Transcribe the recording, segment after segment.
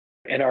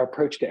and our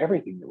approach to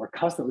everything, that we're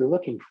constantly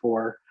looking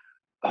for,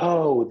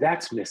 oh,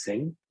 that's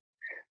missing,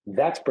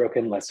 that's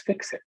broken, let's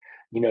fix it.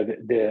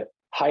 The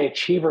high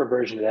achiever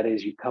version of that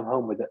is you come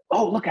home with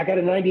oh, look, I got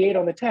a 98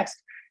 on the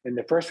test. And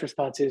the first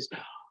response is,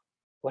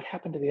 what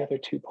happened to the other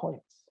 2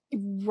 points?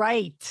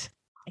 Right.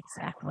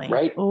 Exactly.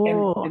 Right.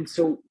 And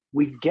so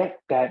we get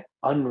that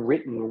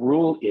unwritten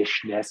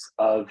rule-ishness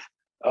of,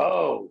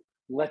 oh,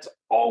 let's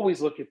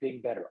always look at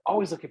being better,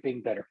 always look at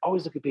being better,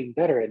 always look at being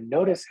better. And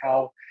notice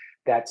how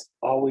that's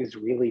always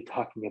really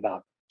talking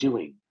about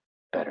doing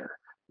better,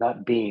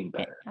 not being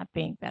better. Not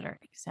being better.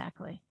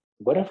 Exactly.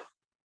 What if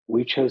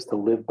we chose to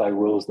live by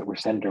rules that were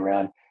centered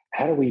around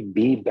how do we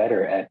be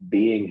better at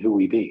being who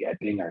we be, at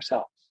being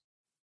ourselves?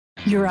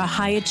 You're a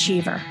high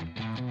achiever.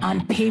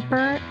 On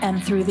paper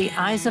and through the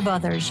eyes of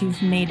others,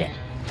 you've made it.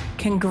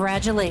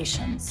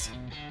 Congratulations.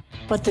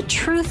 But the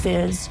truth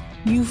is,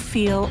 you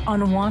feel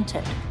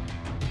unwanted,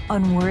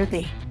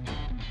 unworthy,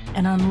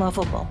 and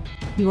unlovable.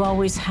 You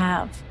always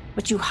have,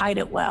 but you hide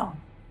it well.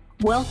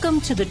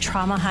 Welcome to the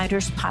Trauma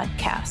Hiders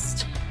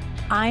Podcast.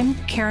 I'm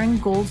Karen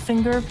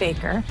Goldfinger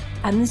Baker,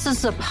 and this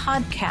is a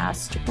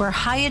podcast where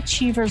high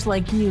achievers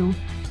like you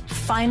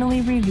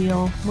finally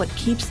reveal what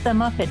keeps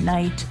them up at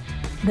night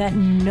that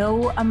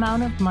no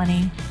amount of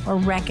money or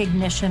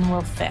recognition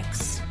will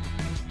fix.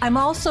 I'm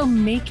also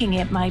making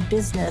it my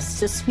business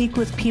to speak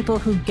with people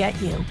who get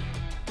you.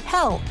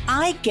 Hell,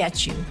 I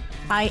get you.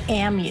 I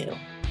am you.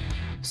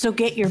 So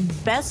get your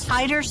best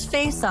hider's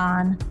face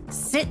on,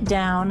 sit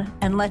down,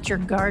 and let your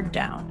guard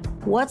down.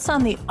 What's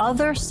on the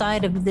other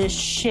side of this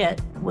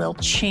shit will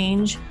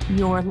change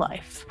your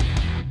life.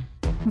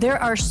 There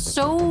are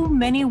so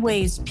many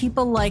ways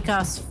people like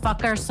us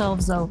fuck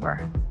ourselves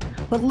over.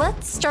 But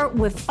let's start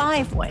with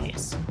 5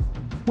 ways.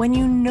 When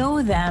you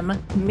know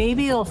them,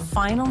 maybe you'll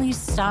finally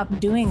stop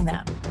doing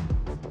them.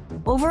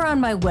 Over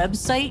on my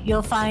website,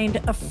 you'll find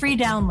a free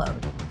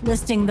download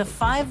listing the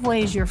 5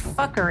 ways your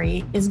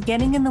fuckery is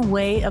getting in the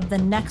way of the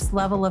next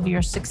level of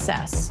your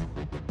success.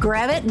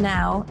 Grab it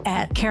now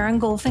at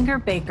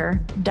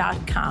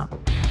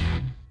KarenGoldfingerBaker.com.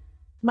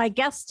 My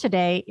guest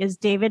today is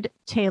David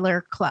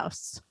Taylor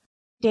Klaus.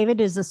 David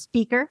is a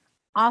speaker,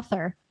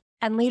 author,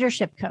 and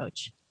leadership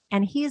coach.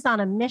 And he's on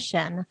a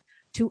mission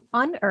to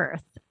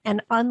unearth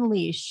and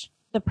unleash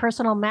the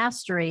personal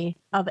mastery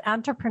of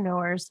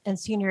entrepreneurs and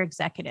senior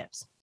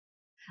executives.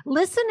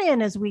 Listen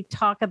in as we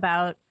talk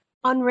about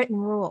unwritten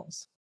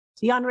rules,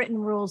 the unwritten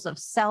rules of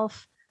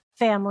self,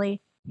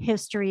 family,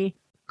 history,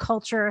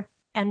 culture,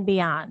 and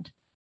beyond.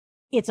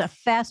 It's a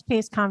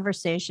fast-paced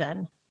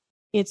conversation.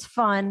 It's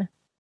fun.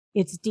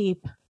 It's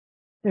deep.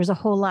 There's a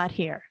whole lot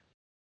here.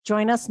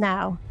 Join us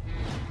now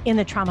in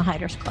the Trauma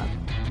Hiders Club.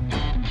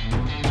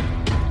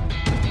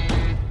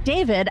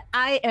 David,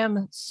 I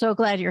am so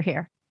glad you're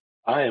here.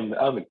 I'm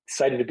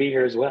excited to be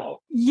here as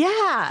well.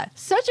 Yeah,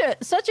 such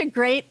a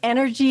great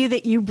energy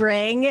that you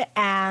bring,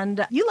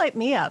 and you light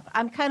me up.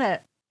 I'm kind of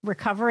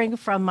recovering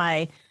from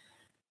my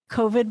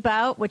COVID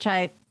bout, which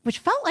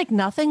felt like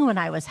nothing when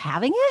I was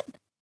having it,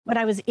 when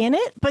I was in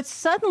it, but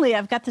suddenly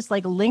I've got this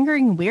like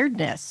lingering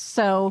weirdness.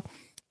 So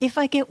if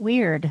I get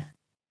weird,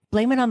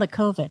 blame it on the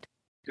COVID.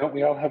 Don't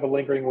we all have a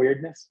lingering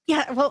weirdness?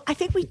 Yeah, well, I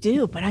think we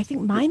do, but I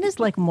think mine is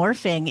like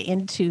morphing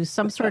into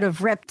some sort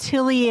of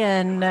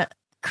reptilian,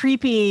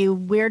 creepy,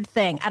 weird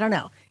thing. I don't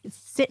know. It's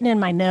sitting in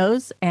my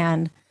nose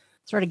and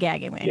sort of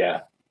gagging me. Yeah.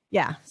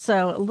 Yeah.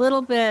 So a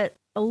little bit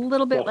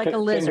well, like a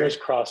lizard. Fingers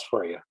crossed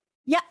for you.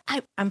 Yeah,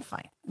 I'm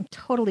fine. I'm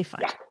totally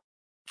fine. Yeah.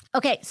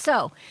 Okay,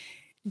 so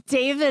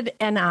David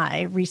and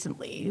I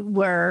recently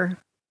were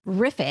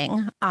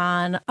riffing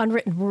on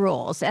unwritten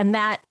rules, and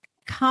that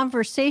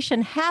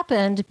conversation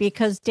happened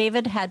because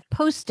David had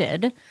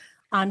posted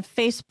on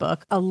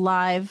Facebook a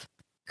live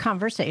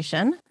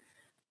conversation,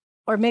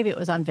 or maybe it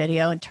was on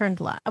video and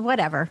turned live,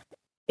 whatever.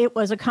 It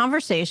was a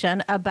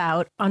conversation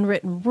about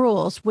unwritten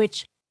rules,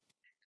 which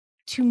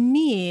to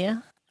me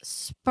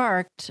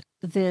sparked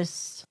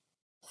this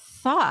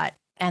thought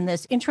and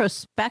this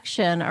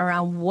introspection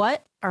around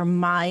what are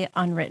my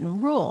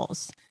unwritten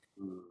rules.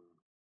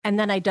 And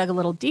then I dug a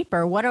little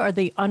deeper. What are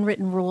the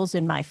unwritten rules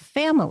in my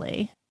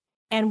family?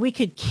 And we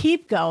could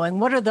keep going.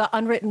 What are the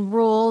unwritten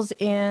rules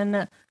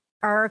in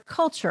our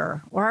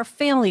culture or our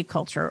family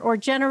culture or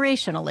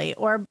generationally?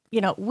 Or,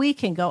 we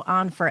can go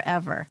on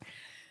forever.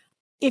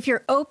 If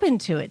you're open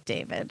to it,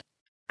 David,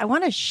 I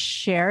want to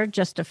share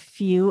just a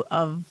few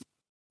of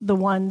the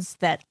ones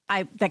that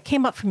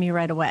came up for me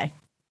right away,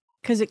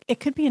 because it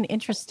could be an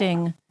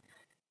interesting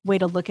way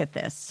to look at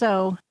this.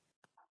 So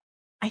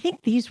I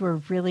think these were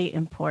really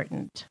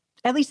important.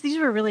 At least these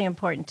were really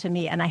important to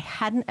me. And I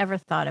hadn't ever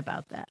thought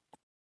about that.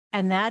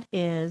 And that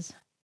is,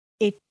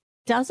 it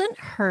doesn't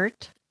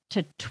hurt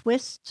to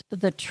twist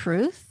the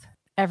truth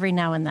every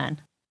now and then.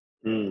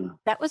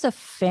 That was a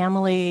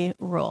family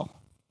rule,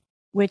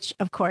 which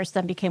of course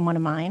then became one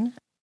of mine.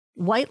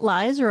 White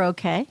lies are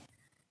okay.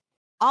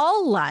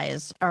 All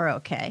lies are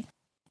okay.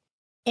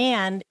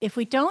 And if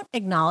we don't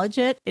acknowledge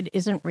it, it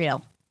isn't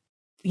real.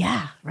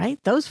 Yeah, right?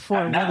 Those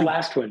 4. That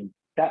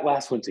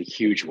last one's a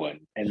huge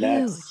one. And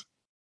that's,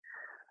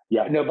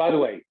 yeah, no, by the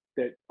way,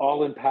 that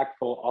all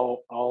impactful,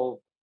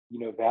 all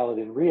valid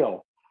and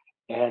real,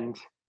 and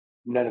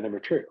none of them are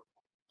true.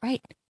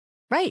 Right.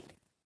 Right.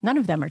 None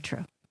of them are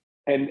true.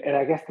 And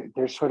I guess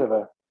there's sort of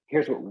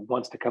here's what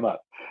wants to come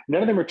up.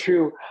 None of them are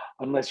true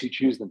unless you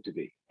choose them to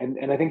be.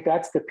 And I think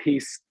that's the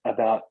piece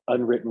about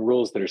unwritten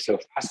rules that are so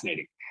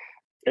fascinating,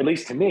 at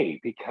least to me,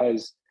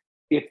 because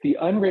if the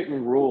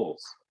unwritten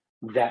rules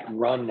that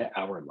run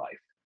our life,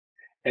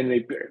 and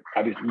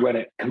run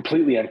it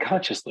completely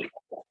unconsciously,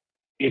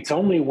 it's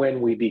only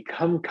when we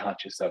become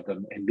conscious of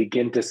them and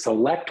begin to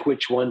select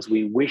which ones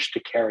we wish to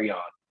carry on,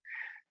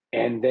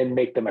 and then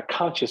make them a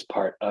conscious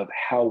part of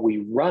how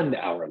we run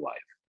our life,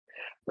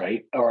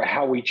 right? Or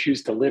how we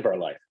choose to live our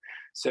life.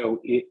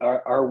 So is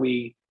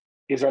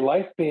our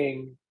life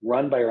being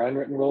run by our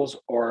unwritten rules,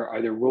 or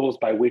are there rules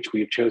by which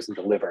we have chosen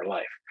to live our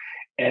life?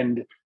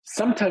 And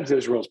sometimes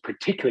those rules,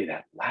 particularly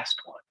that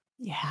last one,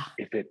 yeah,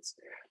 if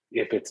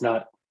it's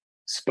not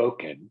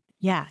spoken,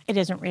 yeah, it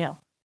isn't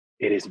real.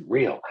 It isn't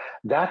real.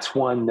 That's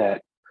one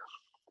that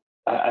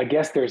I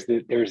guess there's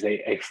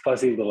a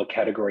fuzzy little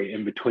category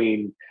in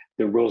between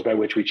the rules by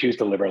which we choose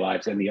to live our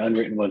lives and the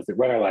unwritten ones that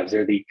run our lives.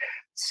 They're the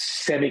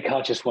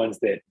semi-conscious ones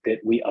that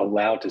we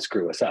allow to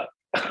screw us up.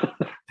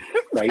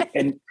 Right.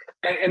 And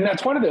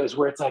that's one of those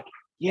where it's like,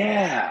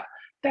 yeah,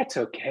 that's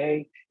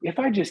okay. If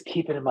I just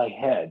keep it in my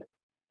head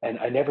and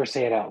I never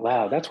say it out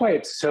loud. That's why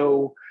it's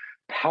so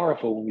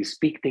powerful when we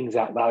speak things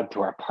out loud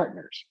to our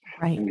partners,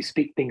 right? And we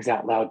speak things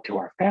out loud to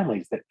our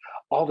families, that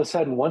all of a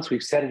sudden, once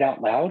we've said it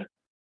out loud,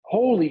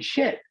 holy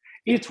shit,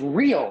 it's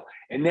real.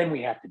 And then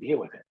we have to deal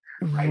with it.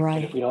 Right.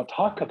 And if we don't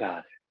talk about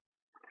it,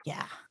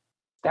 yeah,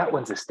 that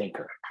one's a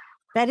stinker.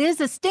 That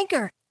is a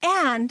stinker.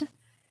 And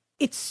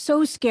it's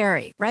so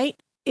scary, right?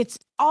 It's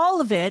all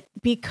of it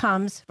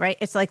becomes, right?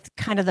 It's like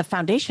kind of the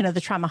foundation of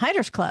the Trauma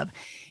Hiders Club.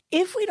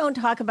 If we don't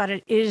talk about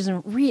it, it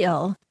isn't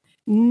real.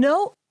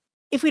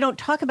 If we don't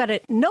talk about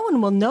it, no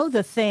one will know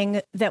the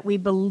thing that we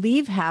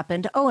believe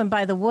happened. Oh, and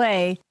by the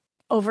way,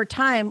 over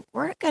time,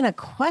 we're going to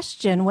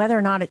question whether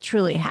or not it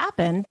truly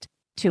happened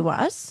to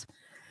us.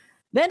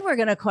 Then we're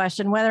going to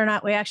question whether or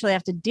not we actually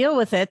have to deal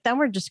with it. Then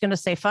we're just going to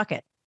say, fuck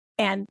it,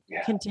 and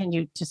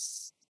continue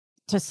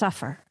to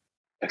suffer.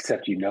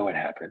 Except it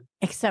happened.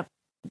 Except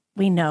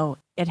we know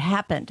it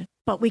happened.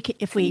 But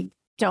if we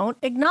don't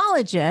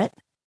acknowledge it,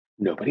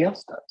 nobody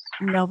else does.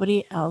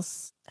 Nobody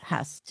else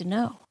has to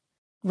know.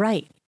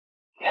 Right.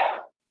 Yeah.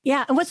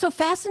 Yeah. And what's so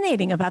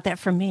fascinating about that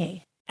for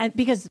me, and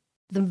because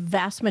the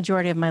vast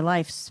majority of my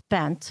life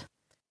spent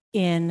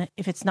in,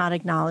 if it's not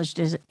acknowledged,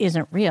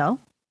 isn't real.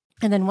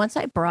 And then once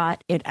I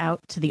brought it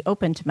out to the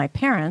open to my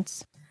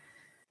parents,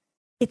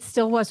 it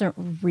still wasn't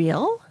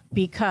real,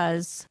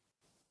 because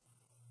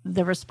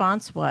the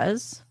response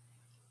was,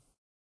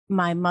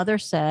 my mother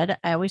said,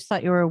 I always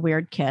thought you were a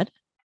weird kid.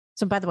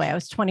 So by the way, I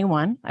was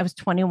 21. I was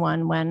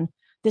 21 when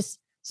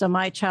so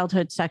my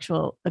childhood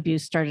sexual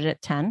abuse started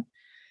at 10.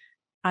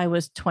 I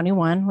was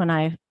 21 when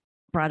I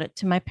brought it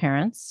to my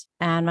parents.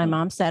 And my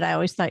mom said, I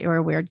always thought you were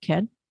a weird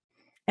kid.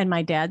 And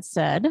my dad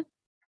said,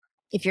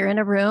 if you're in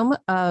a room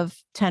of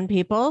 10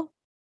 people,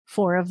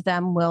 4 of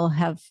them will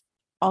have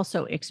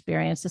also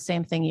experienced the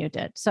same thing you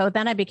did. So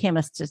then I became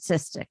a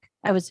statistic.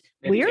 I was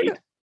weird. 8.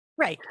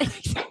 Right.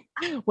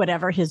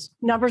 Whatever, his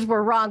numbers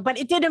were wrong, but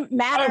it didn't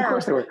matter. Oh, of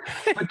course they were.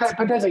 But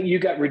that's like you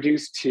got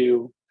reduced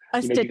to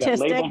a statistic. You got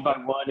labeled by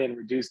one and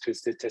reduced to a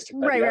statistic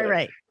by the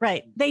other.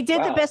 Right. They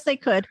did the best they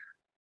could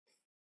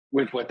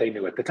with what they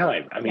knew at the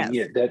time. I mean,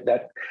 yes.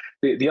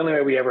 The only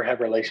way we ever have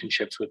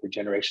relationships with the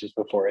generations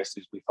before us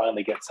is we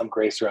finally get some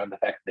grace around the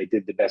fact that they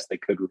did the best they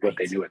could with what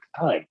they knew at the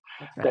time.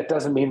 Right. That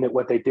doesn't mean that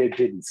what they did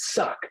didn't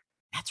suck.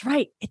 That's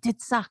right. It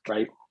did suck.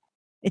 Right.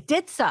 It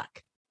did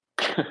suck.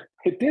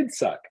 It did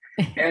suck.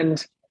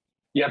 And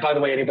yeah, by the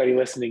way, anybody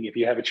listening, if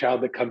you have a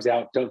child that comes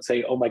out, don't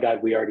say, oh my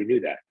God, we already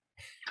knew that.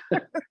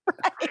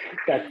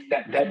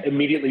 that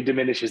immediately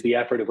diminishes the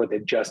effort of what they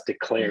just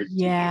declared.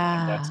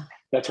 Yeah.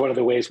 That's one of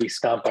the ways we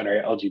stomp on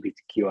our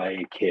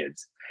LGBTQIA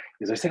kids,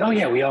 is I say, oh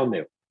yeah, we all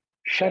knew.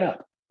 Shut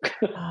up.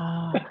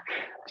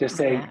 Just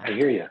say, I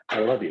hear you. I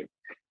love you.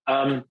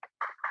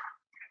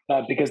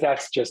 Because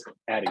that's just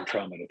adding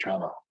trauma to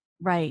trauma.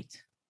 Right.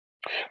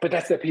 But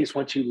that's the piece.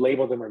 Once you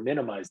label them or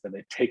minimize them,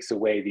 it takes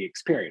away the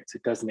experience.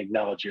 It doesn't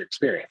acknowledge your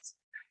experience.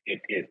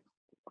 It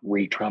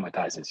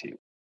re-traumatizes you.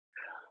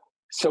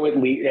 So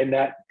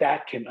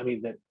that can, I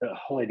mean, the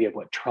whole idea of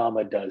what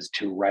trauma does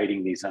to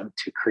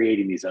to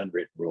creating these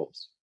unwritten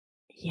rules.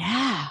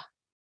 Yeah.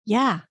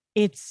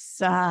 It's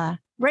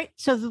right.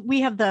 So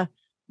we have the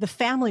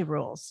family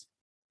rules,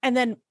 and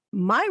then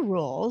my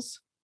rules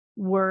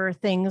were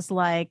things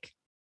like,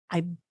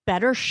 I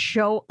better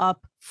show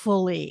up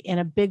fully in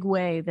a big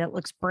way that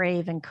looks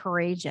brave and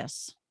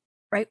courageous,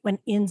 right? When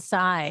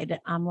inside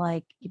I'm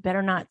like, you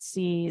better not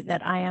see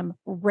that I am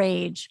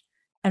rage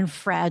and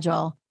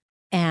fragile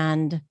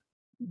and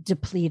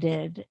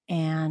depleted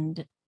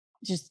and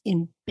just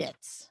in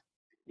bits.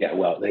 Yeah,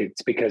 well,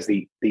 it's because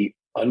the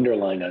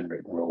underlying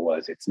unwritten rule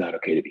was, it's not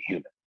okay to be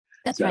human.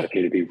 That's it's not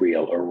okay to be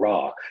real or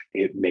raw.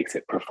 It makes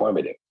it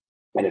performative.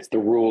 And it's the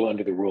rule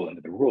under the rule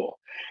under the rule.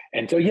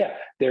 And so, yeah,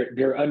 there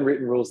are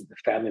unwritten rules at the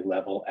family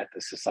level, at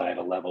the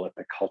societal level, at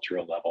the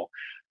cultural level.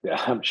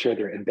 I'm sure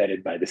they're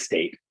embedded by the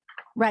state.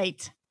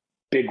 Right.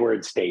 Big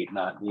word state,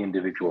 not the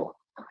individual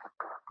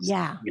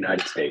Yeah.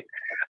 United States.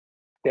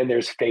 Then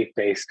there's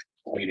faith-based,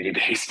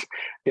 community-based.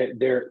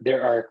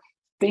 There are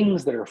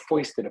things that are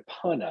foisted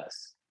upon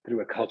us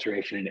through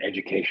acculturation and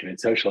education and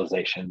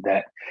socialization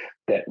that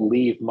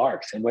leave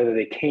marks. And whether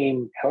they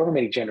came however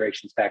many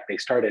generations back they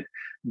started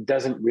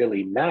doesn't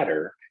really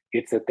matter.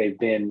 It's that they've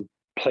been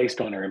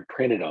placed on or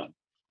imprinted on.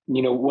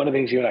 One of the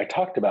things you and I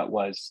talked about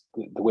was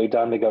the way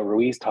Don Miguel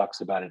Ruiz talks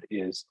about it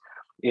is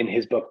in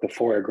his book, The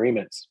Four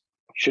Agreements,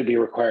 should be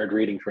required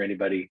reading for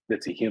anybody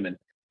that's a human.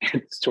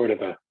 It's sort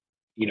of a,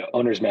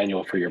 owner's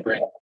manual for your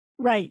brain.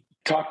 Right.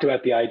 Talked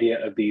about the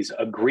idea of these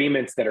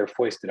agreements that are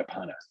foisted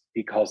upon us.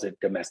 He calls it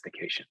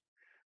domestication,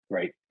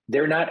 right?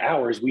 They're not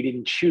ours. We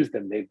didn't choose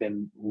them.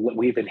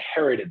 We've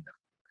inherited them.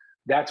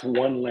 That's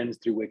one lens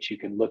through which you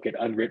can look at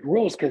unwritten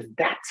rules, because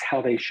that's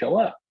how they show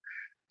up.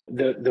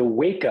 The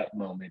wake up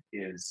moment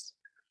is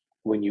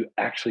when you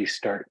actually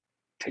start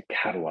to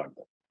catalog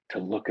them, to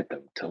look at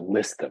them, to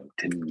list them,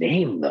 to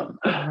name them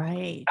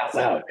right out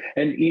loud.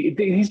 And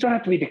these don't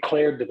have to be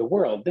declared to the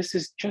world. This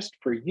is just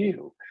for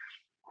you.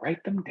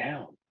 Write them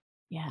down.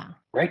 Yeah.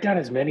 Write down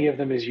as many of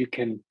them as you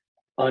can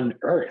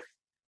unearth.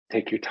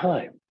 Take your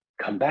time,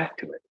 come back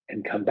to it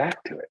and come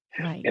back to it.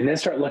 Right. And then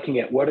start looking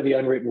at what are the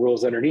unwritten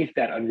rules underneath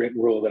that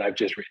unwritten rule that I've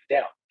just written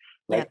down.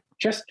 Right? Yeah.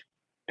 Just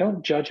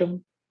don't judge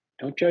them.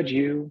 Don't judge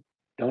you.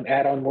 Don't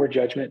add on more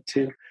judgment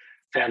to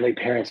family,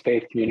 parents,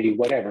 faith, community,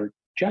 whatever.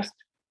 Just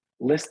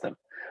list them.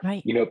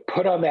 Right.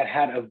 Put on that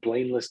hat of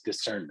blameless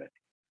discernment.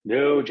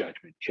 No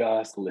judgment,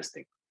 just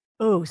listing.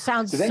 Oh,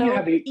 sounds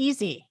so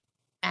easy.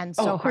 And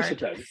so of course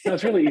hard. It does. So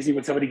it's really easy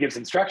when somebody gives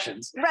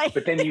instructions, right?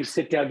 But then you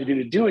sit down to do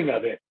the doing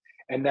of it.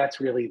 And that's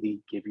really the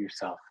give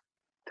yourself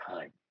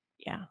time.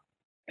 Yeah.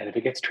 And if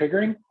it gets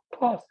triggering,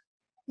 pause.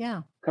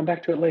 Yeah. Come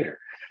back to it later.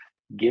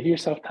 Give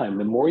yourself time.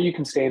 The more you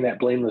can stay in that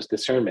blameless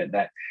discernment,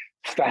 that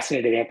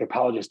fascinated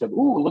anthropologist of,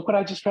 ooh, look what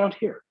I just found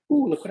here.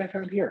 Ooh, look what I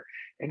found here.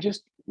 And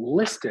just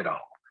list it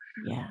all.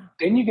 Yeah.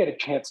 Then you get a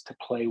chance to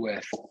play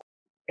with,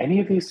 any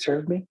of these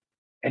serve me?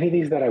 Any of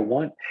these that I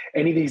want?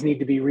 Any of these need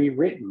to be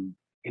rewritten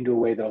into a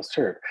way they'll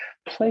serve?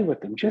 Play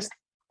with them. Just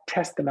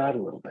test them out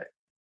a little bit.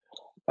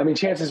 I mean,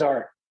 chances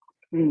are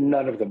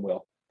none of them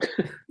will.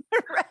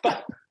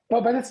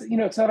 but that's,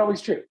 it's not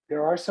always true.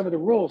 There are some of the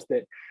rules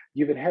that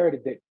you've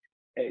inherited that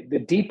the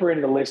deeper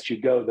into the list you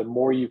go, the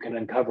more you can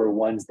uncover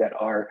ones that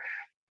are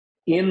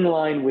in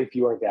line with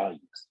your values.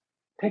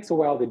 It takes a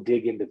while to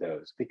dig into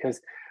those, because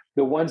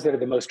the ones that are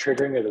the most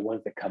triggering are the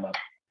ones that come up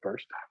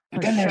first.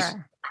 But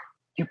then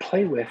you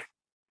play with,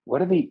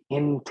 what are the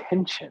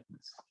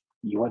intentions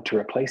you want to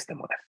replace them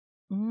with?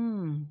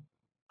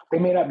 They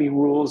may not be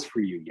rules for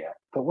you yet,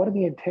 but what are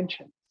the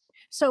intentions?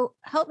 So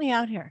help me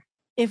out here.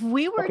 If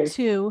we were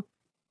to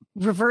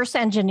reverse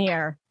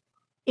engineer,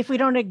 if we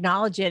don't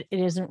acknowledge it, it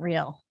isn't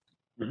real.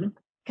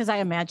 Because I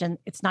imagine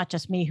it's not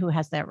just me who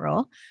has that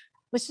rule.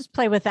 Let's just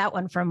play with that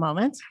one for a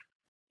moment.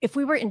 If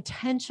we were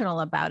intentional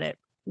about it,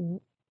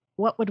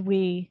 what would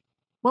we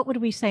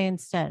say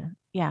instead?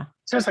 Yeah.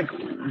 So it's like,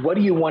 what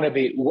do you want to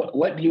be?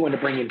 What do you want to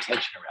bring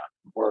intention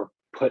around or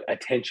put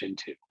attention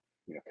to?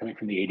 Coming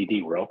from the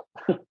ADD world,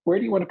 where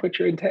do you want to put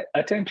your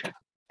attention?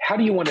 How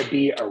do you want to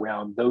be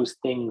around those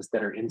things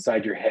that are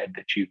inside your head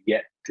that you've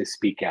yet to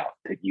speak out,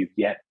 that you've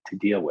yet to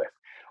deal with?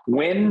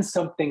 When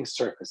something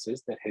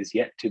surfaces that has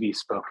yet to be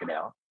spoken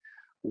out,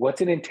 what's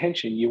an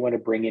intention you want to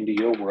bring into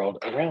your world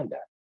around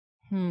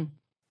that?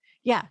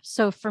 Yeah.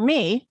 So for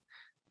me,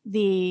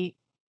 the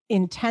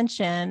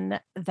intention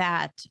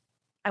that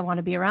I want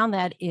to be around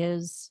that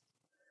is,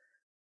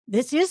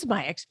 this is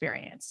my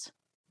experience.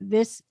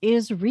 This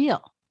is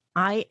real.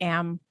 I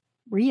am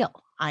real.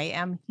 I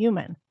am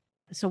human.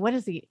 So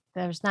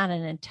there's not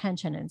an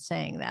intention in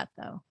saying that,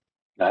 though.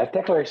 No, that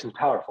declaration is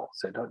powerful.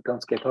 So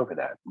don't skip over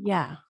that.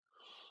 Yeah.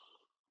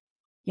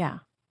 Yeah.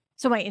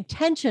 So my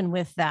intention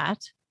with that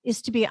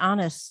is to be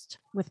honest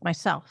with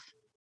myself.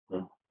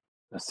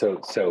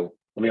 So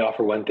let me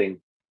offer one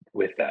thing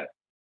with that.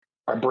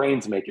 Our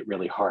brains make it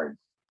really hard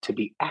to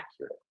be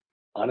accurate.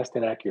 Honest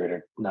and accurate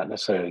are not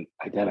necessarily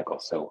identical.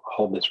 So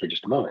hold this for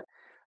just a moment.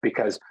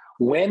 Because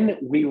when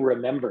we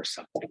remember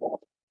something,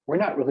 we're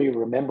not really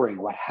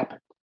remembering what happened.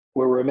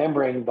 We're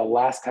remembering the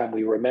last time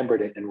we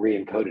remembered it and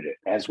re-encoded it.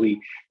 As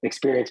we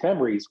experience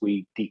memories,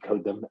 we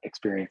decode them,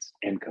 experience,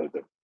 encode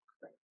them.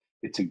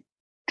 It's a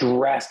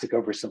drastic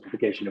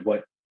oversimplification of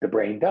what the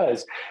brain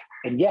does.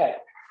 And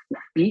yet,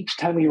 each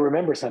time we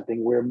remember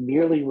something, we're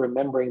merely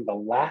remembering the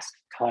last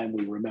time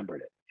we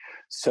remembered it.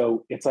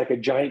 So it's like a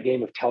giant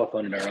game of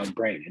telephone in our own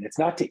brain. And it's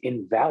not to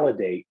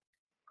invalidate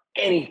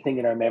anything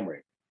in our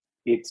memory.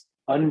 It's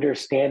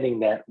understanding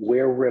that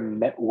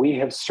we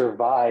have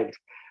survived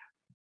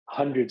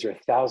hundreds or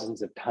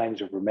thousands of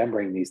times of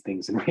remembering these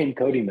things and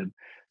re-encoding them.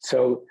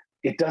 So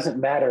it doesn't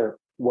matter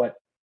what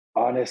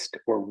honest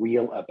or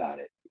real about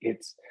it.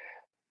 It's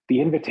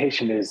the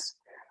invitation is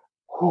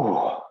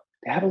to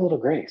have a little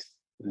grace,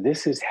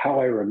 this is how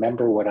I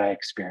remember what I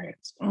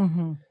experienced.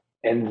 Mm-hmm.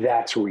 And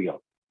that's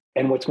real.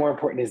 And what's more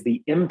important is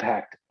the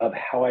impact of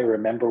how I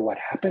remember what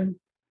happened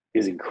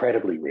is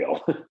incredibly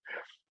real.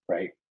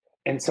 Right.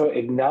 And so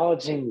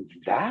acknowledging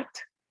that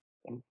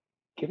and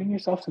giving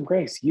yourself some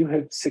grace, you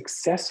have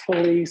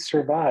successfully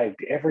survived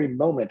every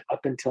moment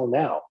up until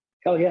now.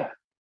 Hell yeah.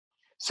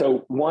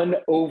 So, one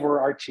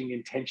overarching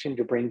intention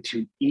to bring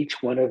to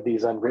each one of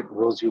these unwritten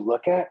rules you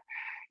look at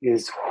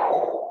is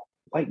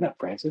lighten up,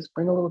 Francis.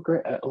 Bring a little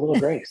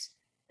grace,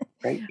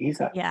 right?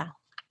 Ease up. Yeah.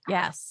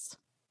 Yes.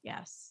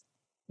 Yes.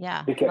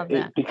 Yeah. Because, Love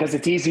that. because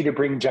it's easy to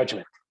bring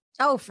judgment.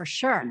 Oh, for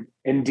sure.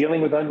 And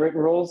dealing with unwritten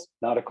rules,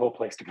 not a cool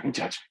place to bring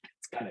judgment.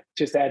 It's kind of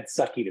just adds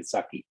sucky to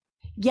sucky.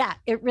 Yeah,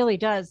 it really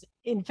does.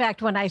 In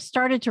fact, when I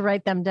started to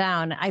write them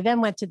down, I then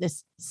went to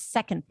this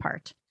second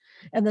part.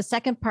 And the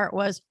second part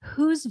was,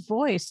 whose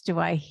voice do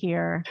I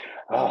hear?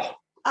 Oh,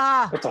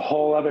 that's a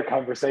whole other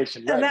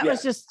conversation. Right? And that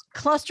was just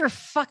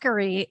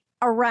clusterfuckery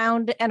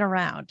around and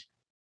around.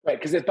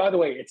 Right. Because by the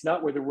way, it's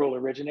not where the rule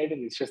originated.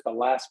 It's just the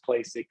last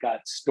place it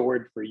got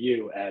stored for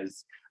you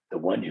as the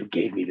one who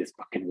gave me this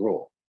fucking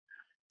rule.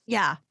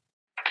 Yeah.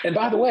 And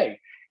by the way,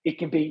 it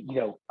can be,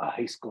 a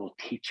high school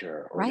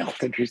teacher or an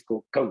elementary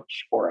school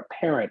coach or a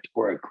parent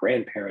or a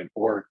grandparent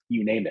or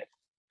you name it.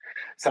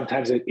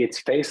 Sometimes it's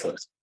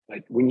faceless.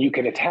 But when you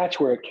can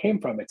attach where it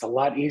came from, it's a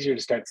lot easier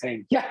to start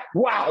saying, yeah,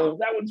 wow,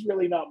 that one's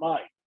really not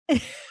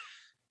mine.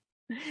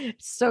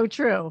 So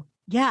true.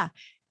 Yeah.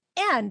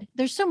 And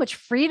there's so much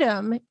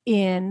freedom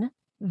in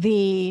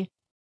the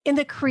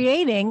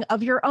creating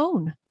of your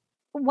own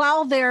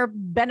while they're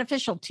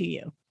beneficial to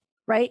you,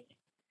 right?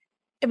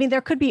 I mean,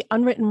 there could be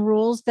unwritten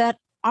rules that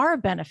are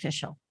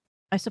beneficial,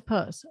 I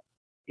suppose.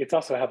 It's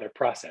also how they're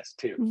processed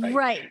too.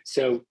 Right.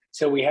 So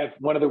we have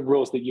one of the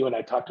rules that you and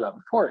I talked about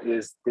before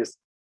is this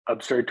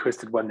absurd,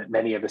 twisted one that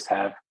many of us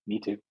have, me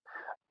too,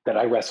 that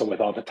I wrestle with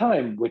all the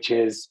time, which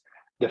is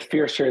the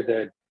fiercer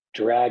the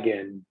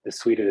dragon, the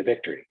sweeter the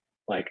victory.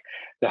 Like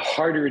the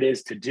harder it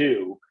is to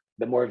do,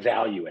 the more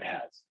value it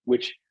has,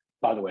 which,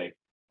 by the way,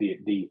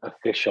 the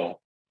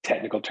official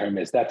technical term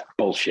is that's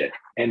bullshit.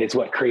 And it's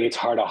what creates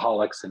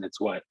heartaholics and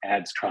it's what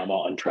adds trauma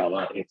on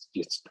trauma. It's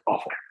just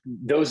awful.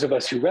 Those of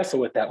us who wrestle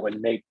with that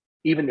one make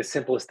even the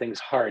simplest things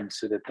hard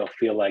so that they'll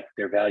feel like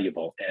they're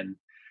valuable. And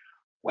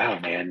wow,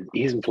 man,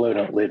 ease and flow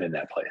don't live in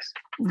that place.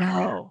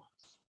 No.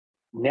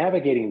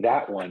 Navigating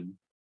that one,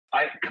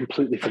 I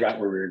completely forgot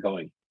where we were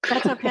going.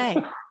 That's okay.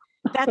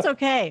 That's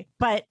okay.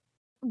 But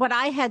what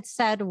I had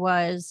said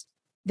was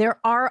there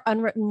are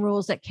unwritten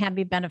rules that can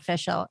be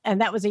beneficial. And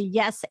that was a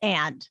yes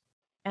and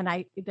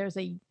there's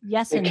a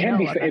yes and no.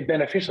 It can be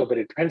beneficial, but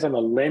it depends on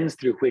the lens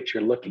through which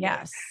you're looking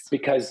at it.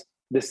 Because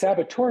the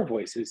saboteur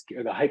voices,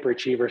 or the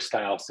hyperachiever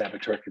style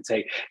saboteur can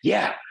say,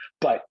 yeah,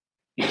 but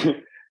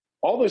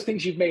all those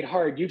things you've made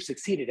hard, you've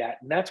succeeded at,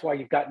 and that's why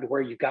you've gotten to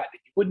where you've gotten.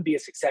 You wouldn't be a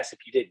success if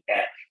you didn't.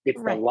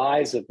 It's the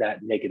lies of that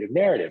negative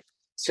narrative.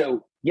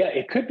 So yeah,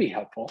 it could be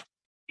helpful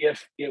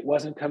if it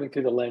wasn't coming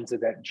through the lens of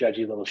that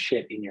judgy little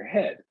shit in your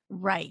head.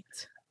 Right.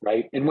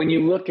 And when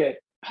you look at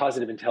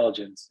positive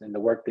intelligence and the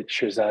work that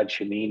Shirzad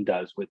Chamine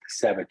does with the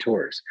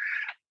saboteurs,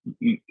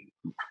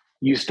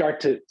 you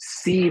start to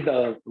see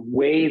the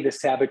way the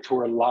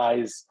saboteur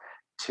lies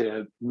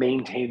to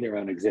maintain their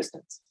own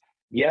existence.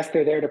 Yes,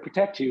 they're there to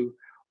protect you.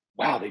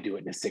 Wow, they do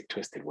it in a sick,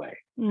 twisted way,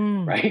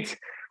 right?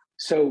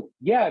 So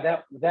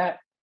yeah, that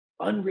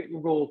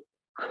unwritten rule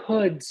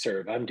could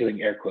serve. I'm doing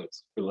air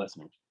quotes for the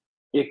listeners.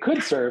 It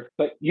could serve,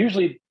 but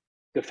usually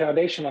the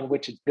foundation on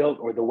which it's built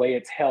or the way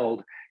it's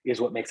held is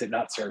what makes it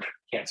not serve,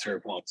 can't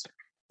serve, won't serve.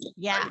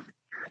 Yeah.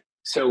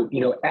 So,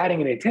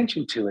 adding an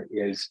intention to it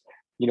is,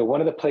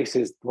 one of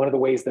the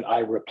ways that I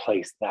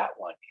replace that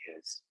one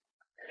is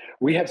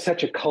we have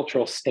such a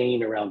cultural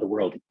stain around the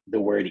world,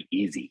 the word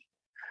easy.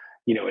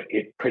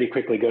 It pretty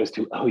quickly goes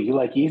to, oh, you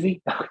like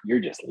easy? Oh, you're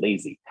just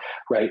lazy,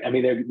 right? I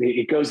mean,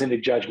 it goes into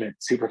judgment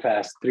super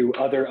fast through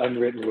other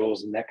unwritten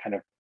rules and that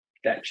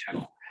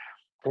channel.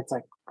 It's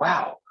like,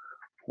 wow,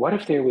 what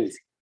if there was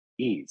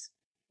ease?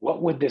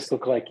 What would this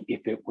look like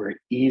if it were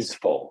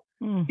easeful?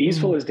 Mm-hmm.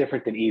 Easeful is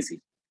different than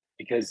easy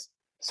because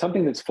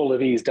something that's full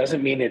of ease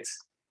doesn't mean it's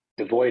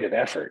devoid of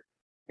effort.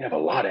 You have a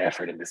lot of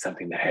effort into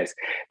something that's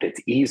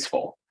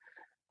easeful.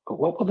 But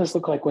what will this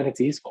look like when it's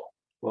easeful?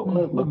 What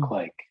will it look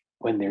like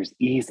when there's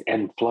ease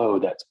and flow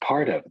that's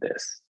part of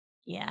this?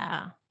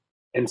 Yeah.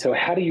 And so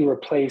how do you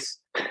replace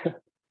the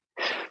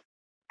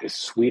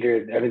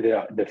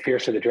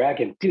fiercer the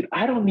dragon? Dude,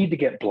 I don't need to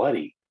get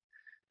bloody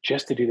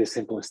just to do the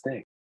simplest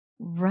thing.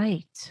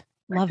 Right.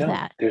 Love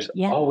that. There's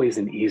always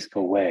an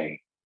easeful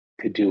way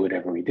to do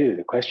whatever we do.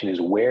 The question is,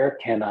 where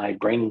can I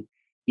bring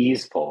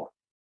easeful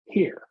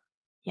here?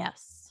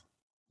 Yes.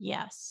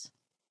 Yes.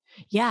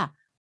 Yeah.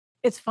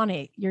 It's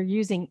funny. You're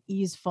using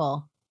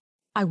easeful.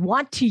 I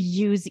want to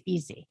use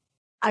easy.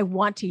 I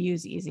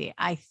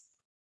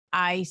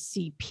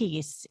see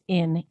peace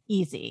in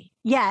easy.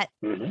 Yet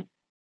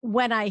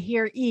when I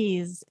hear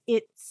ease,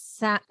 it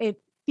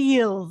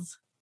feels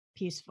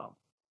peaceful,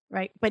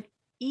 right? But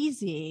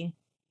easy,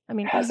 I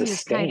mean, easy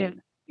is kind of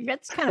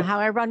That's kind of how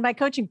I run my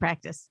coaching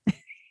practice.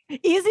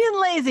 Easy and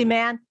lazy,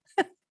 man.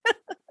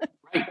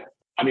 Right.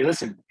 I mean,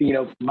 listen,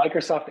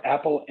 Microsoft,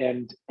 Apple,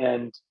 and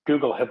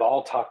Google have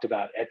all talked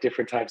about at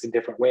different times in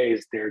different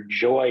ways their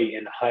joy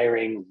in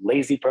hiring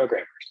lazy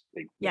programmers.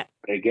 Yeah.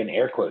 Again,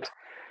 air quotes,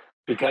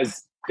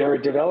 because there are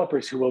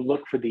developers who will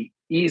look for the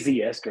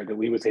easiest, or that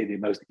we would say the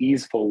most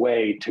easeful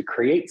way to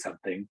create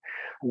something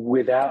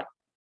without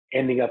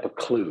ending up a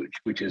kludge,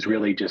 which is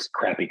really just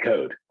crappy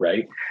code,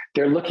 right?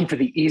 They're looking for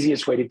the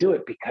easiest way to do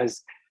it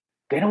because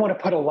they don't want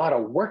to put a lot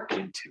of work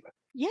into it.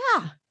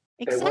 Yeah,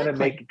 exactly. They want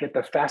to get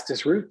the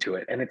fastest route to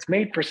it. And it's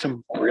made for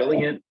some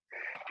brilliant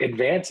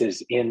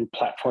advances in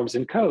platforms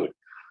and code.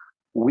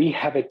 We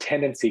have a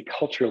tendency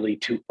culturally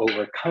to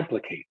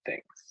overcomplicate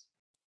things.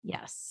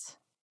 Yes.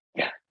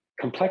 Yeah.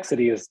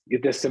 Complexity is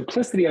the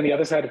simplicity on the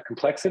other side of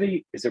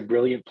complexity is a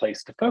brilliant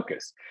place to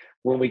focus.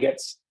 When we get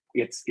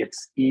it's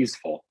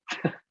easeful.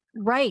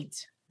 Right.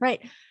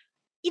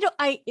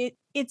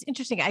 It's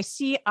interesting. I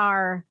see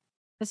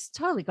this is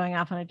totally going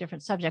off on a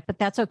different subject, but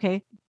that's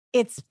okay.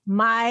 It's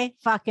my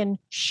fucking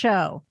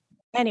show.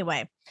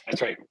 Anyway.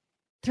 That's right.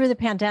 Through the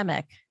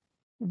pandemic,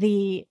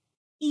 the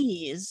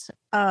ease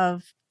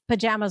of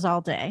pajamas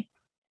all day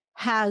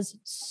has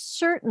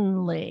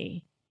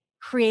certainly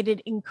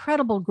created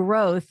incredible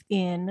growth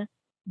in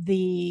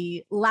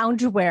the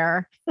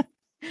loungewear,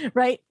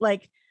 right?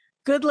 Like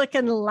good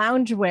looking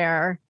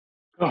loungewear.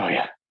 Oh,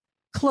 yeah.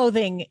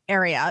 Clothing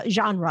area,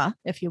 genre,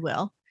 if you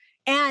will.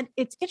 And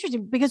it's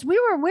interesting because we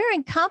were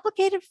wearing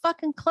complicated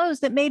fucking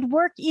clothes that made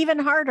work even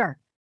harder,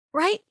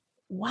 right?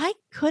 Why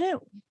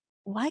couldn't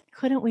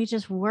we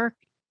just work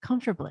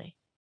comfortably?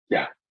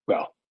 Yeah.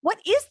 Well, what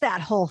is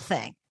that whole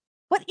thing?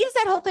 What is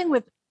that whole thing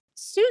with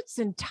suits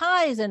and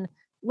ties? And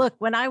look,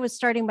 when I was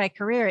starting my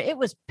career, it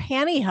was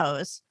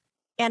pantyhose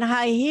and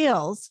high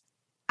heels.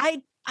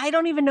 I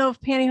don't even know if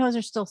pantyhose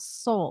are still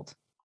sold.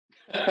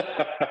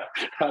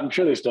 I'm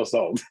sure they're still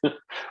sold.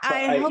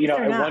 I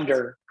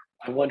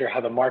wonder how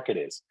the market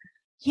is.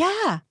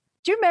 Yeah.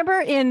 Do you remember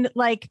in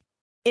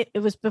it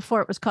was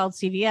before it was called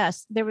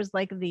CVS, there was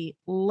like the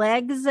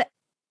eggs.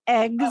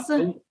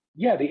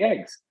 Yeah, the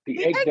eggs.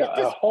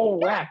 A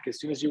whole rack as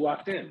soon as you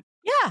walked in.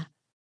 Yeah.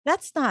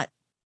 That's not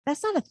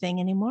a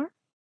thing anymore.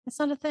 That's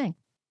not a thing.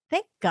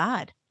 Thank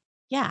God.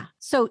 Yeah.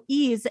 So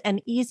ease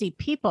and easy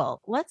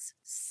people. Let's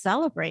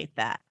celebrate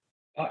that.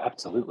 Oh,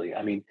 absolutely.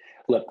 I mean,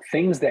 look,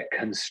 things that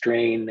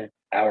constrain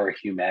our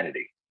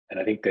humanity. And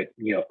I think that,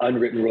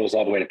 unwritten rules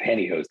all the way to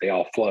pantyhose, they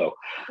all flow.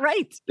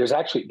 Right. There's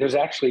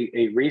actually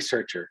a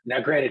researcher. Now,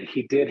 granted,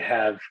 he did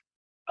have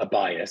a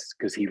bias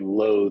because he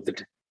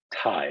loathed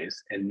ties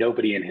and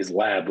nobody in his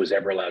lab was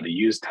ever allowed to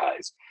use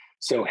ties.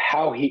 So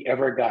how he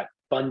ever got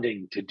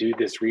funding to do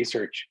this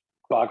research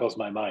boggles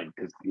my mind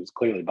because he was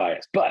clearly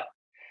biased. But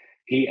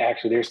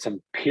there's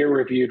some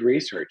peer-reviewed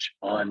research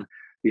on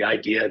the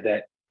idea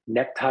that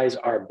neckties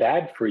are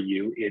bad for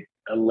you. It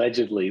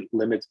allegedly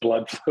limits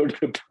blood flow to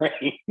the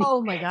brain.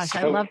 Oh my gosh,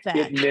 I love that.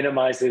 It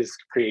minimizes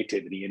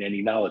creativity in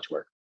any knowledge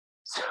work.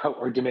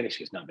 Or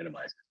diminishes, not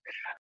minimizes.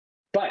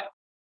 But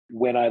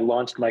when I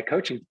launched my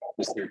coaching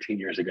practice 13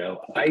 years ago,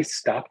 I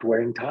stopped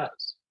wearing ties.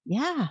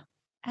 Yeah,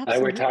 absolutely.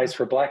 I wear ties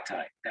for black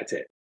tie. That's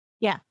it.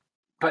 Yeah.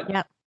 But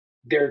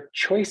there are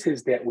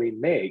choices that we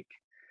make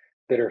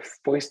that are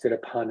foisted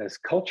upon us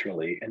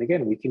culturally. And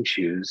again, we can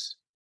choose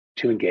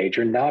to engage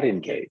or not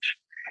engage.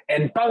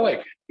 And by the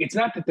way, it's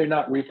not that there are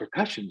not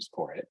repercussions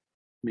for it.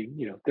 I mean,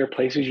 there are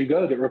places you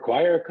go that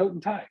require a coat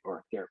and tie,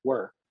 or there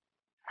were.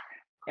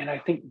 And I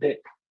think that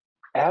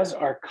as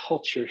our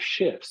culture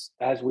shifts,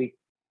 as we,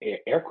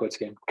 air quotes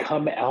again,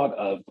 come out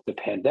of the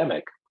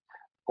pandemic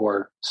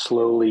or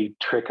slowly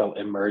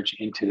emerge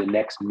into the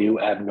next new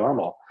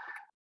abnormal,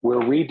 we're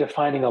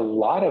redefining a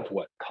lot of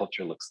what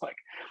culture looks like,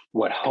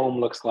 what home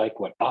looks like,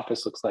 what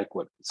office looks like,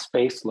 what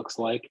space looks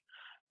like.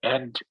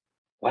 And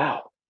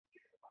wow,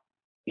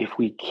 if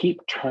we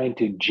keep trying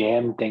to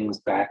jam things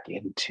back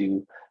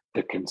into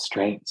the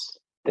constraints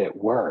that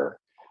were,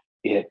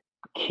 it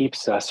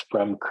keeps us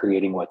from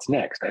creating what's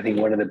next. I think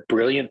one of the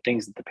brilliant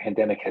things that the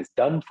pandemic has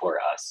done for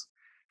us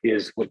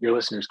is what your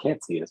listeners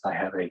can't see is I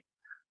have a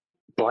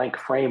blank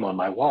frame on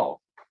my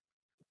wall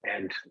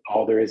and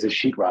all there is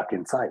sheetrock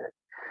inside it.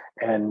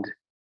 And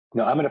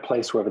I'm in a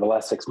place where over the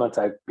last 6 months,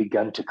 I've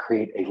begun to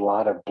create a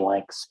lot of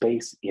blank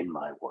space in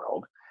my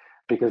world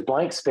because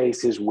blank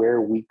space is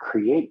where we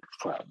create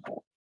from.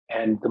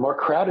 And the more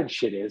crowded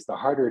shit is, the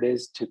harder it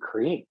is to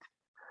create.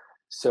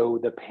 So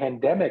the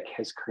pandemic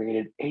has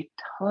created a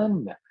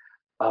ton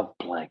of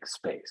blank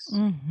space.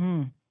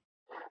 Mm-hmm.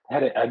 I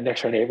had a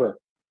next door neighbor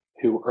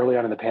who early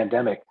on in the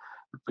pandemic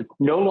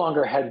no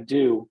longer had to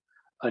do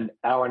an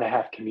hour and a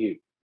half commute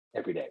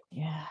every day.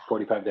 Yeah.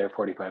 45 there,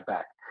 45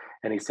 back.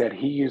 And he said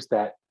he used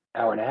that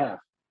hour and a half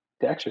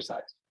to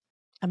exercise.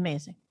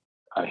 Amazing.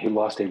 He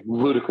lost a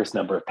ludicrous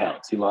number of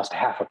pounds. He lost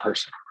half a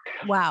person.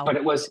 Wow. But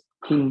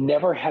he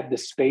never had the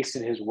space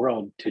in his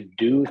world to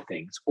do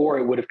things, or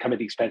it would have come at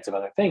the expense of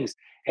other things.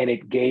 And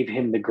it gave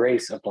him the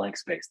grace of blank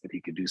space that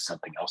he could do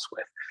something else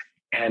with.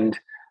 And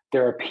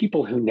there are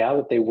people who, now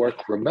that they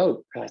work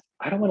remote,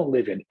 I don't want to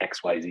live in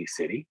XYZ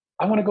city.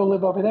 I want to go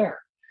live over there.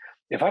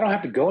 If I don't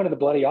have to go into the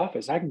bloody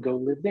office, I can go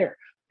live there.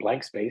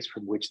 Blank space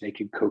from which they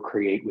can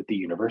co-create with the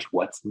universe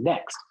what's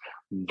next.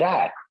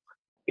 That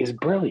is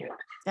brilliant.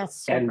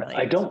 That's so And brilliant.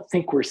 I don't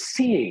think we're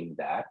seeing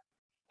that.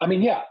 I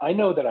mean, yeah, I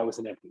know that I was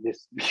an empty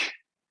this.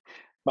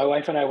 My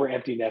wife and I were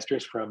empty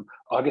nesters from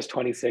August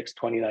 26,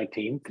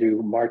 2019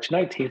 through March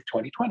 19th,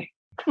 2020,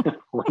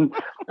 when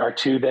our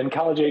two then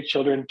college age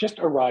children just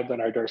arrived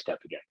on our doorstep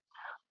again.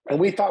 And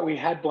we thought we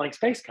had blank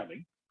space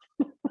coming.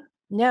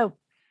 No.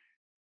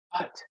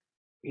 But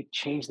it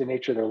changed the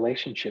nature of the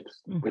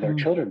relationships with our Mhm.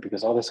 children,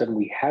 because all of a sudden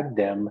we had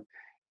them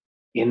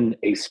in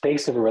a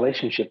space of a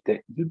relationship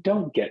that you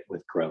don't get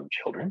with grown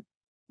children.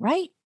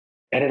 Right.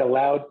 And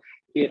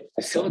it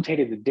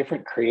facilitated a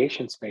different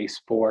creation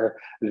space for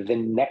the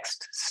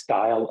next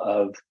style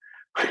of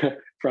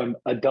from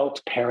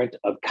adult parent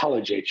of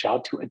college age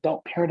child to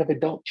adult parent of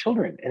adult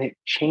children. And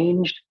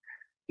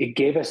it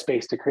gave us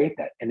space to create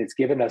that. And it's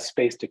given us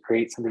space to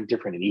create something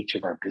different in each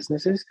of our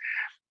businesses.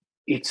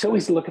 It's so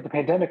easy to look at the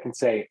pandemic and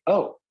say,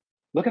 oh,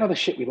 look at all the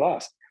shit we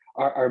lost.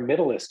 Our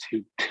middleist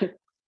who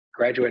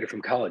graduated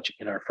from college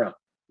in our front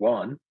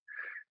lawn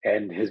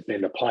and has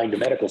been applying to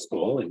medical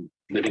school and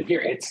living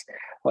here. It's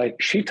like,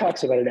 she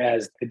talks about it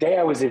as the day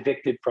I was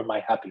evicted from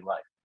my happy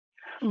life.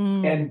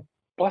 And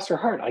bless her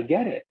heart, I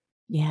get it.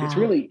 Yeah. It's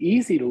really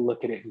easy to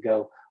look at it and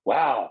go,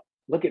 wow,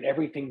 look at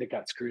everything that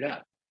got screwed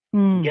up.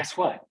 Guess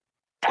what?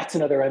 That's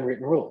another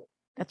unwritten rule.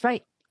 That's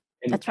right.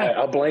 And That's right.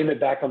 I'll blame it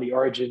back on the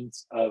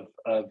origins of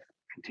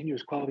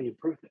continuous quality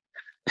improvement.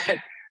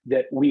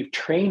 That we've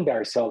trained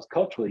ourselves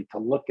culturally to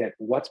look at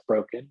what's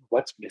broken,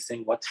 what's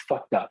missing, what's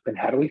fucked up, and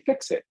how do we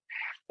fix it?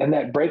 And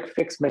that break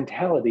fix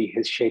mentality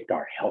has shaped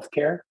our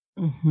healthcare,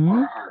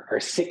 our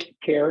sick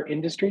care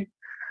industry,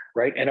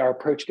 right? And our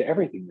approach to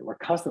everything, that we're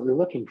constantly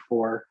looking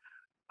for,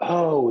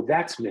 oh,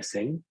 that's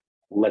missing,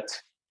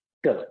 let's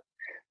fill it.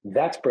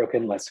 That's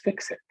broken, let's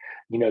fix it.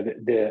 You know,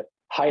 the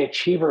high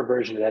achiever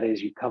version of that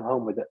is you come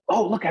home with it,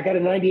 oh, look, I got a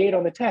 98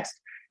 on the test.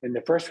 And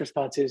the first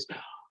response is,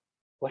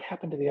 what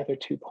happened to the other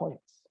 2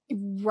 points?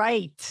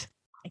 Right.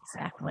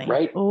 Exactly.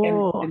 Right.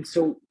 Oh. And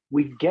so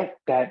we get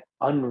that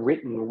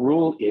unwritten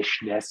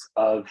rule-ishness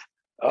of,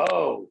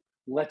 oh,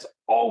 let's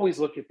always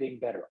look at being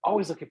better,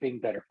 always look at being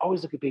better,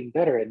 always look at being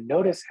better. And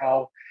notice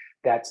how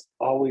that's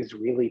always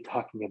really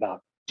talking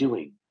about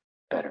doing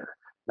better,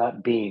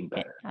 not being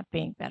better. Not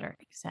being better.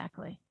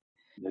 Exactly.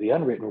 The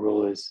unwritten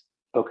rule is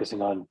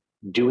focusing on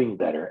doing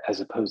better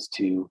as opposed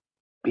to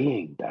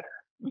being better.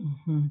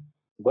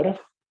 What if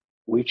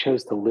we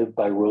chose to live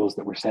by rules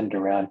that were centered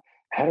around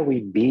how do we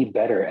be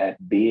better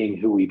at being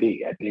who we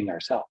be, at being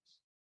ourselves?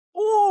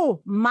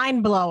 Oh,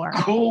 mind blower.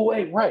 Cool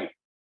way, right.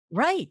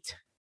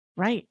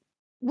 Right.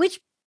 Which,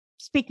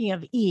 speaking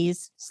of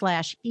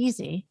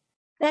ease/easy,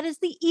 that is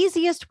the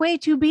easiest way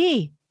to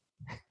be.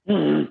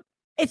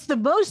 It's the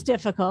most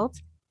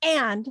difficult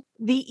and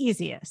the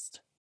easiest.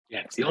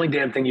 Yeah, it's the only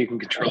damn thing you can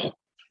control.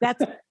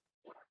 That's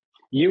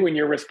you and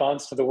your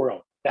response to the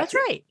world. That's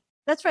right.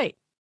 That's right.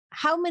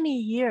 How many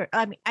years?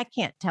 I mean, I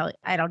can't tell you.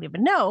 I don't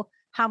even know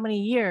how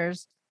many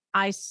years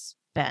I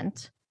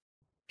spent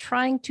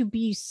trying to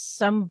be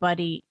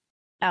somebody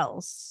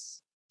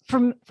else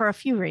for a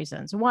few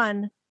reasons.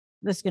 One,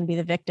 this is going to be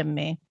the victim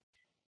me.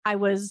 I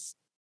was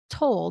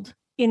told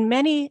in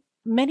many,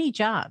 many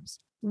jobs,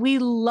 we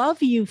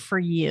love you for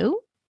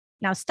you.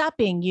 Now stop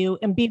being you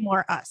and be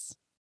more us.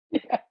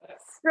 Yes.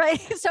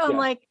 Right. So I'm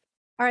like,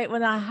 all right,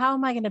 well, now how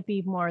am I going to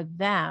be more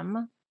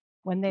them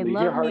when they Leave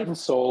love your heart me? and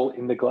soul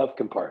in the glove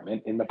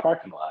compartment in the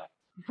parking lot.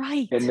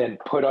 Right. And then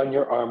put on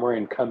your armor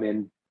and come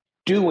in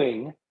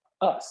doing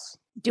us.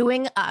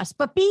 Doing us,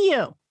 but be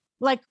you.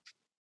 Like,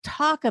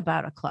 talk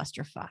about a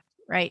clusterfuck,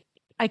 right?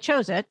 I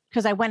chose it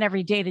because I went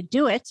every day to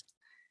do it.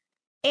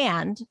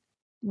 And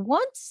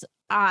once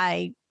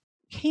I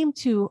came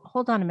to,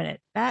 hold on a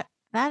minute, that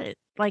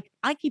like,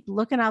 I keep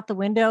looking out the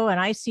window and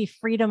I see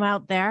freedom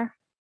out there.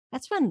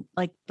 That's when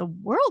like the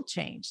world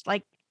changed.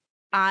 Like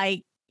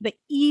the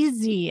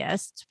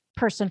easiest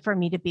person for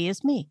me to be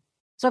is me.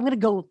 So I'm going to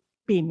go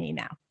be me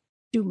now.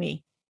 Do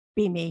me,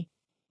 be me,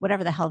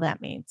 whatever the hell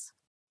that means.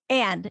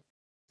 And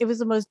it was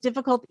the most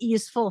difficult,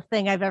 easeful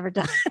thing I've ever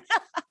done.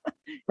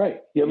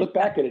 Right. You look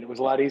back at it, it was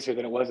a lot easier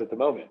than it was at the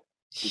moment.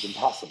 It was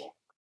impossible.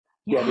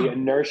 Yeah, the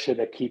inertia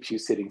that keeps you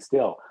sitting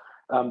still.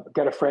 I've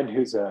got a friend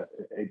who's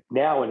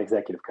now an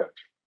executive coach.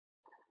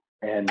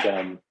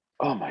 And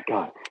oh my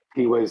God,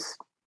 he was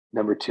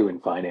number 2 in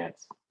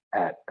finance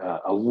at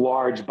a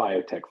large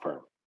biotech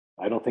firm.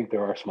 I don't think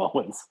there are small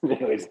ones.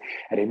 It was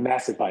at a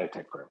massive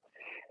biotech firm.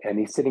 And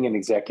he's sitting in an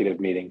executive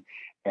meeting,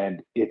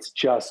 and it's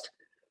just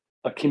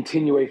a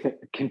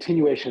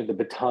continuation of the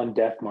baton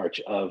death march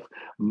of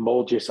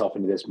mold yourself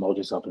into this, mold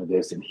yourself into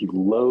this. And he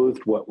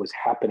loathed what was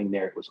happening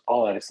there. It was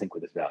all out of sync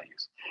with his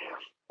values.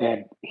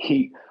 And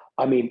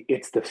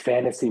it's the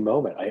fantasy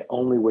moment. I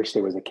only wish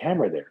there was a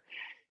camera there.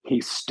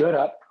 He stood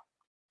up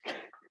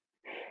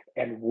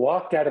and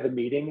walked out of the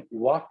meeting,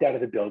 walked out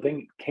of the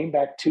building, came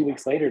back 2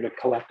 weeks later to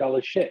collect all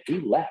his shit. He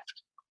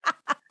left.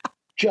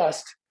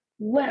 Just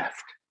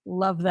left.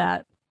 Love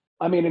that.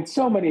 I mean, and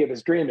so many of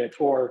us dream it,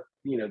 or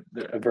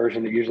a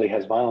version that usually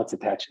has violence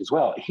attached as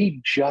well.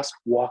 He just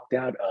walked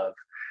out of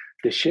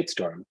the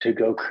shitstorm to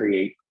go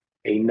create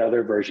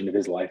another version of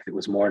his life that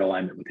was more in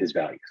alignment with his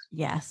values.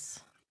 Yes.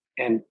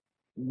 And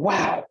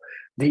wow,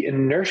 the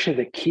inertia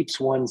that keeps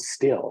one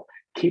still,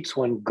 keeps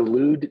one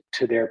glued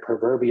to their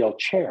proverbial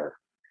chair,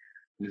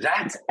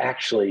 that's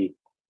actually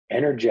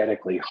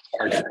energetically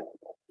harder.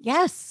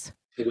 Yes.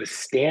 To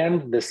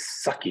withstand the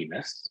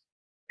suckiness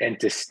and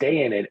to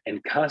stay in it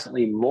and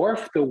constantly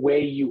morph the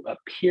way you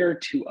appear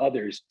to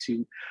others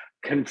to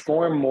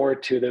conform more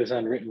to those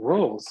unwritten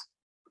rules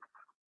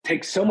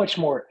takes so much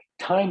more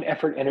time,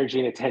 effort, energy,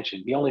 and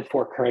attention, the only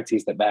four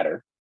currencies that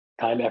matter,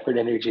 time, effort,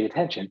 energy,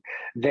 attention,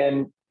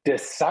 than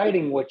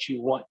deciding what you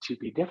want to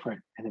be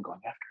different and then going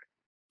after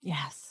it.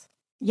 Yes.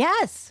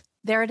 Yes.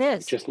 There it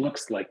is. It just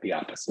looks like the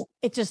opposite.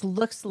 It just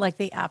looks like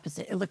the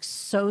opposite. It looks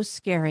so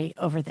scary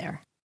over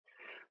there.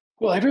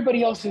 Well,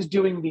 everybody else is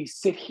doing the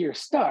sit here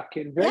stuck,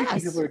 and very few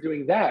Yes. people are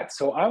doing that.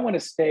 So I want to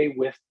stay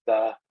with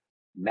the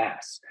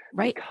mass,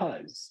 Right.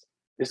 because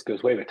this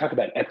goes way back. Talk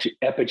about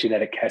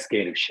epigenetic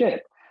cascade of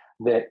shit.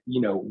 That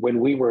when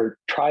we were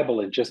tribal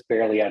and just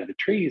barely out of the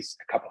trees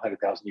a couple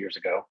 100,000 years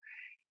ago,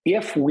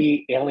 if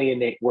we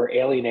were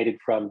alienated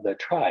from the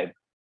tribe,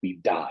 we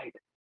died.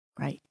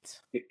 Right.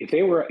 If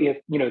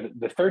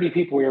the 30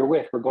 people we were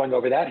with were going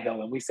over that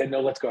hill, and we said no,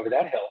 let's go over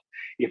that hill.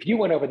 If you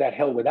went over that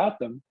hill without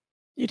them,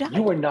 You died.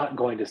 you were not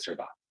going to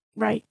survive.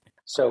 Right.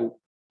 So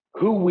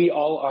who we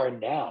all are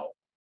now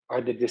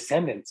are the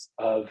descendants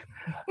of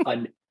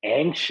an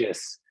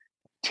anxious,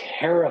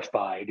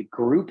 terrified,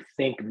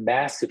 groupthink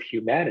mass of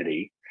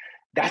humanity.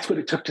 That's what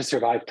it took to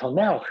survive till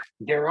now.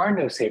 There are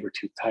no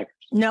saber-toothed tigers.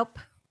 Nope.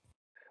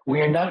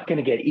 We are not going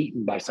to get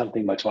eaten by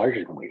something much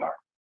larger than we are.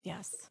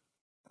 Yes.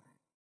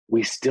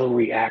 We still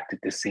react at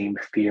the same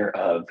fear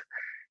of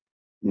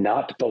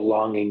not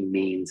belonging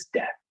means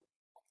death.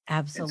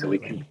 Absolutely. And so we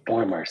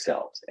conform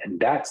ourselves. And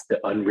that's the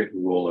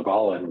unwritten rule of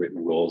all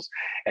unwritten rules.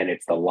 And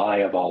it's the lie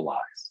of all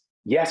lies.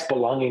 Yes,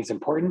 belonging is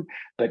important,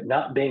 but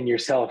not being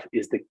yourself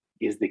is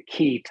the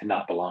key to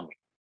not belonging.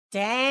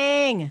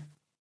 Dang.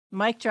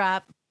 Mic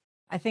drop.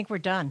 I think we're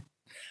done.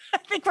 I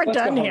think we're Let's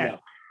done go home here.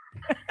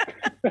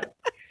 now.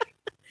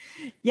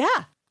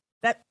 Yeah.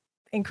 That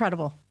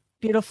incredible.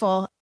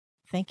 Beautiful.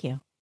 Thank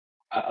you.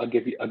 I'll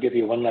give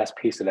you one last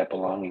piece of that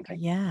belonging thing.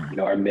 Yeah.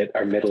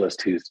 Our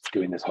middleist who's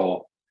doing this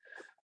whole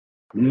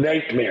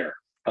nightmare,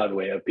 by the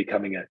way, of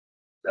becoming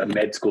a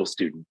med school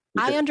student.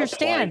 I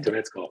understand. To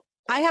med school.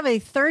 I have a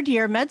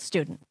third-year med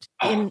student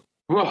in.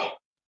 Oh.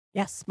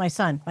 Yes, my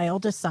son, my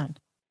oldest son.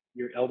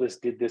 Your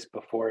eldest did this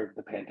before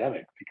the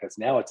pandemic, because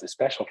now it's a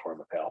special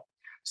form of hell.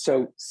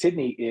 So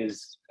Sydney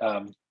is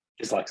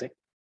dyslexic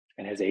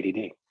and has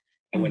ADD.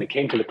 And when it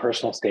came to the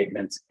personal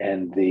statements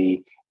and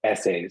the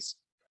essays,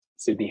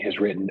 Sydney has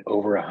written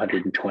over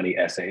 120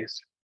 essays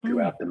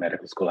throughout the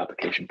medical school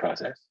application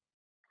process.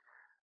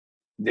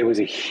 There was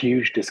a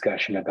huge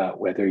discussion about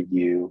whether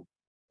you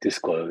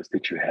disclose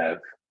that you have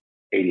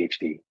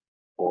ADHD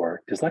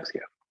or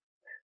dyslexia.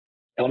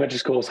 Elementary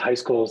schools, high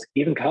schools,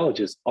 even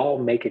colleges all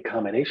make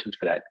accommodations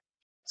for that.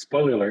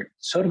 Spoiler alert,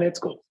 so do med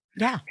schools.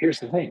 Yeah. Here's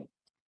the thing.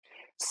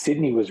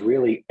 Sydney was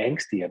really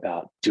angsty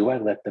about, do I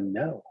let them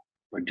know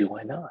or do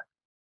I not?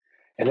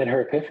 And then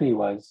her epiphany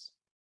was,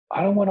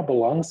 I don't want to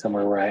belong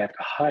somewhere where I have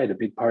to hide a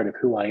big part of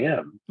who I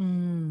am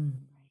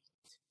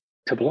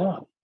to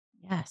belong.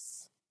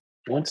 Yes.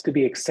 Wants to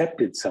be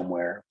accepted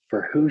somewhere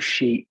for who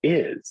she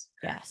is,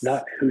 Yes.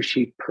 not who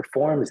she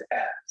performs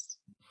as.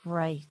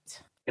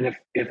 Right. And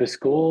if a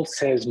school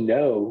says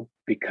no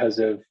because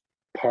of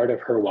part of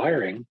her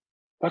wiring,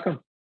 fuck them.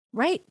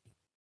 Right.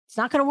 It's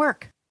not going to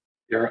work.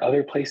 There are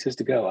other places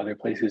to go, other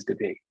places to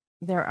be.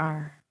 There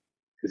are.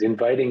 Because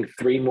inviting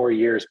 3 more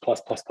years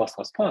plus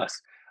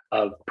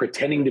of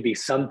pretending to be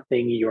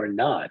something you're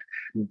not,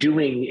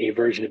 doing a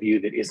version of you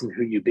that isn't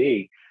who you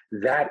be,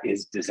 that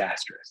is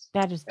disastrous.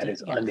 That is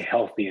yes.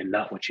 Unhealthy and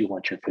not what you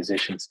want your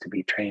physicians to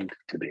be trained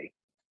to be.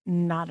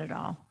 Not at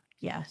all.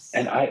 Yes.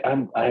 And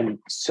I'm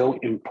so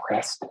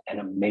impressed and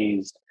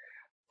amazed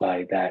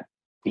by that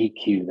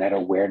EQ, that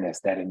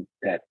awareness,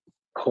 that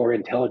core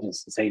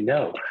intelligence to say,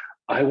 no,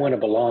 I want to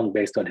belong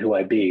based on who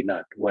I be,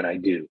 not what I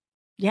do.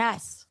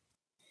 Yes.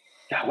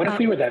 Yeah, what if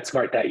we were that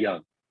smart, that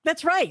young?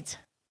 That's right.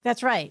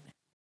 That's right.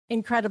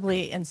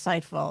 Incredibly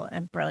insightful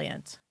and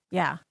brilliant.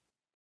 Yeah.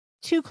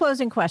 2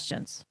 closing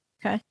questions.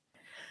 Okay.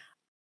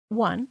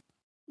 1,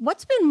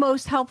 what's been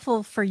most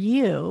helpful for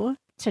you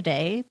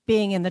today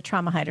being in the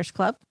Trauma Hiders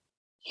Club?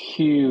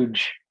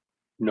 Huge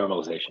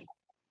normalization.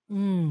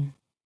 Again,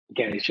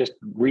 it's just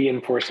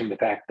reinforcing the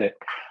fact that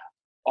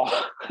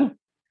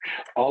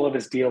all of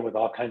us deal with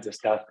all kinds of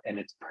stuff, and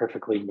it's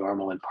perfectly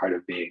normal and part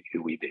of being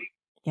who we be.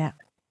 Yeah.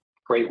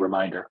 Great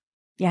reminder.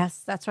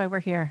 Yes, that's why we're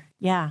here.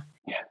 Yeah.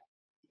 Yeah.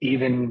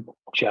 Even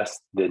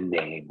just the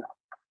name.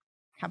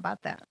 How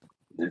about that?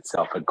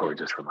 Itself a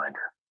gorgeous reminder.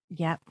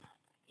 Yep.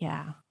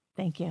 Yeah.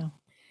 Thank you.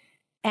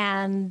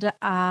 And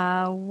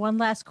one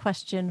last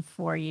question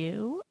for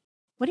you.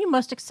 What are you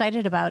most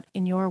excited about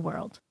in your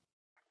world?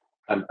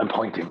 I'm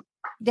pointing.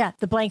 Yeah,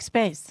 the blank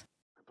space.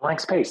 Blank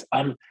space.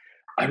 I'm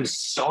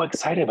so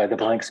excited by the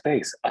blank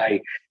space.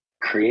 I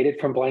created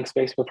from blank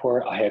space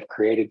before. I have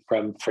created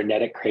from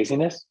frenetic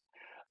craziness.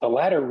 The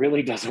latter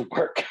really doesn't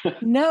work.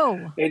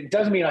 No. It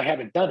doesn't mean I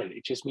haven't done it.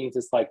 It just means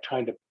it's like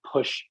trying to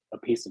push a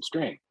piece of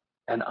string.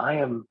 And I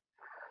am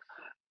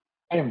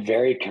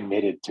very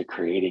committed to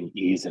creating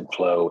ease and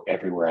flow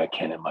everywhere I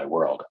can in my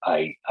world.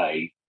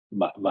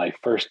 My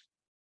first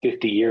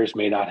 50 years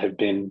may not have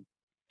been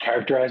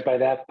characterized by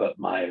that, but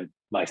my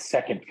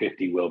second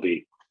 50 will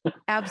be.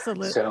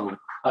 Absolutely. So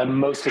I'm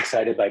most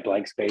excited by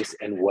blank space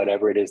and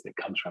whatever it is that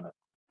comes from it.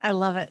 I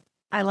love it.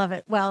 I love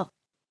it. Well,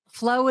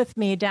 flow with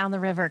me down the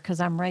river because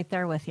I'm right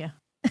there with you.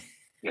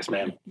 Yes,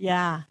 ma'am.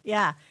 Yeah.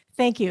 Yeah.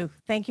 Thank you.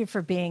 Thank you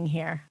for being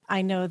here.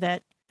 I know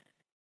that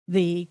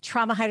the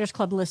Trauma Hiders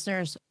Club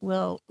listeners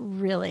will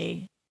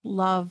really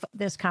love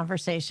this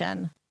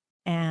conversation.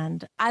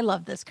 And I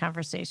love this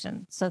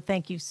conversation. So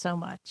thank you so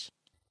much.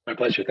 My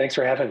pleasure. Thanks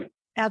for having me.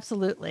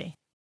 Absolutely.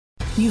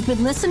 You've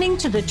been listening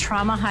to the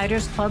Trauma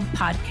Hiders Club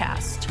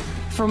podcast.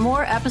 For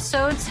more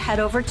episodes, head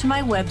over to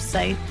my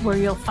website where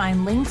you'll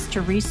find links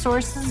to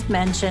resources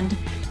mentioned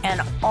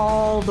and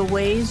all the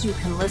ways you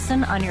can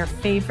listen on your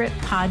favorite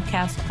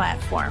podcast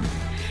platform.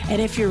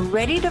 And if you're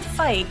ready to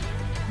fight,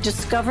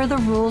 discover the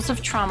rules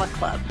of Trauma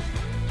Club.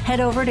 Head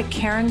over to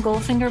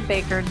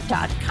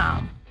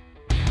KarenGoldfingerBaker.com.